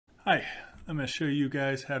Hi, I'm going to show you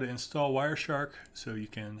guys how to install Wireshark so you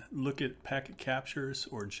can look at packet captures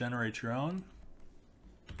or generate your own.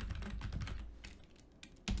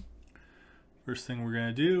 First thing we're going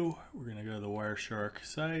to do, we're going to go to the Wireshark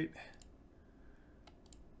site.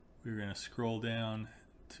 We're going to scroll down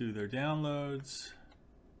to their downloads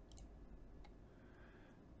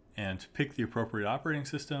and pick the appropriate operating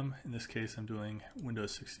system. In this case, I'm doing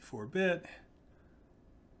Windows 64-bit.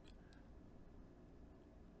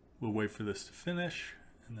 We'll wait for this to finish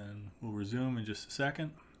and then we'll resume in just a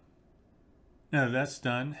second. Now that that's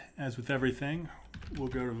done, as with everything, we'll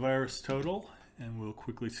go to VirusTotal and we'll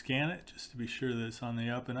quickly scan it just to be sure that it's on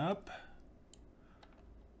the up and up.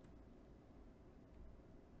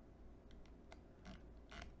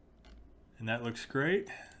 And that looks great,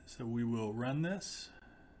 so we will run this.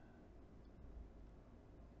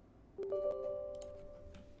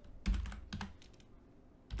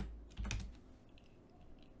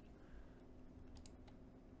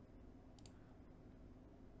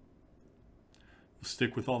 We'll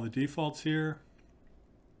stick with all the defaults here.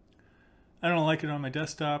 I don't like it on my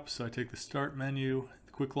desktop, so I take the Start menu,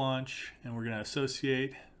 the Quick Launch, and we're going to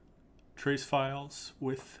associate trace files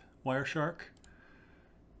with Wireshark.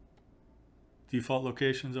 Default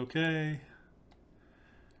location's okay.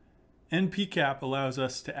 PCAP allows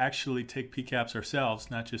us to actually take PCAPs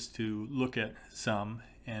ourselves, not just to look at some.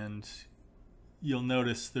 And you'll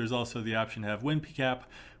notice there's also the option to have WinPCAP.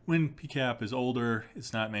 When PCAP is older,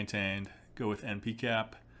 it's not maintained, go with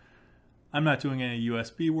NPCAP. I'm not doing any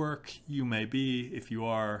USB work. You may be. If you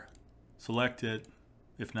are, select it.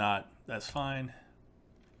 If not, that's fine.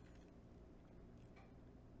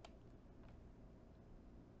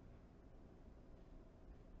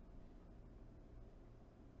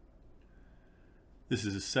 This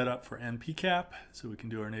is a setup for NPCAP, so we can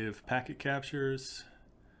do our native packet captures.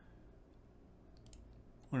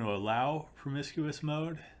 I'm going to allow promiscuous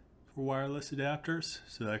mode for wireless adapters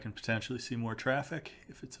so that I can potentially see more traffic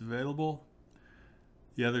if it's available.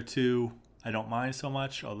 The other two I don't mind so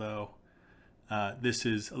much, although this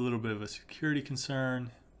is a little bit of a security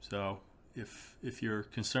concern. So if you're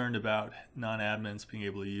concerned about non-admins being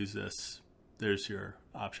able to use this, there's your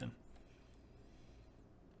option.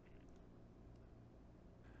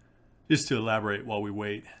 Just to elaborate while we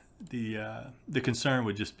wait, the concern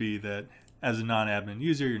would just be that as a non-admin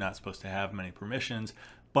user, you're not supposed to have many permissions,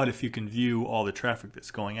 but if you can view all the traffic that's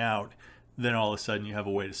going out, then all of a sudden you have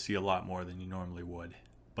a way to see a lot more than you normally would.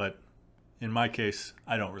 But in my case,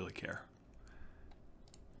 I don't really care.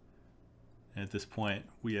 And at this point,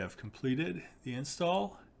 we have completed the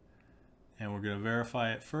install, and we're going to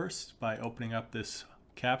verify it first by opening up this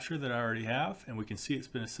capture that I already have, and we can see it's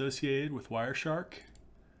been associated with Wireshark.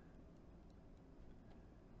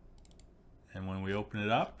 And when we open it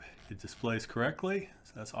up, it displays correctly,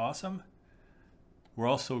 so that's awesome. We're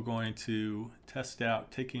also going to test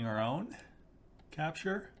out taking our own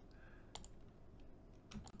capture.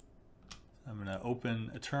 I'm going to open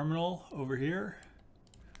a terminal over here.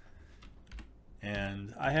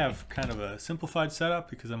 And I have kind of a simplified setup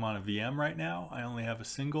because I'm on a VM right now. I only have a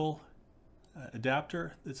single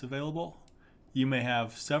adapter that's available. You may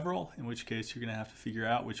have several, in which case you're going to have to figure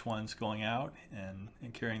out which one's going out and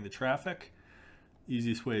carrying the traffic.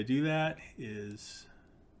 Easiest way to do that is,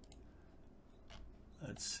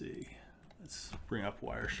 let's bring up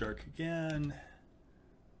Wireshark again.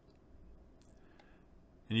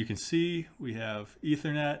 And you can see we have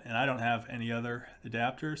Ethernet, and I don't have any other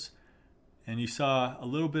adapters. And you saw a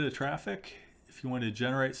little bit of traffic. If you want to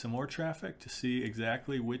generate some more traffic to see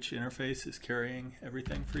exactly which interface is carrying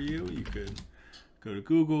everything for you, you could go to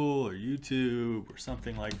Google or YouTube or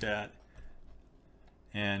something like that.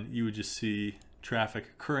 And you would just see traffic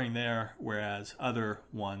occurring there, whereas other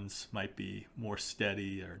ones might be more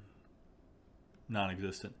steady or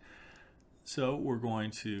non-existent. So we're going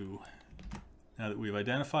to, now that we've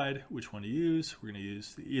identified which one to use, we're going to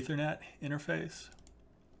use the Ethernet interface.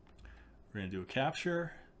 We're going to do a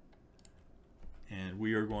capture, and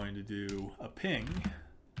we are going to do a ping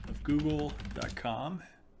of google.com.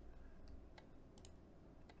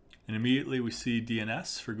 And immediately we see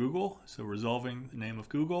DNS for Google, so resolving the name of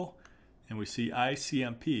Google. And we see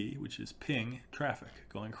ICMP, which is ping traffic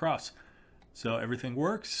going across. So everything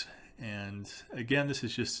works. And again, this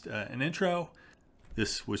is just an intro.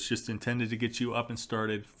 This was just intended to get you up and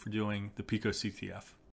started for doing the picoCTF.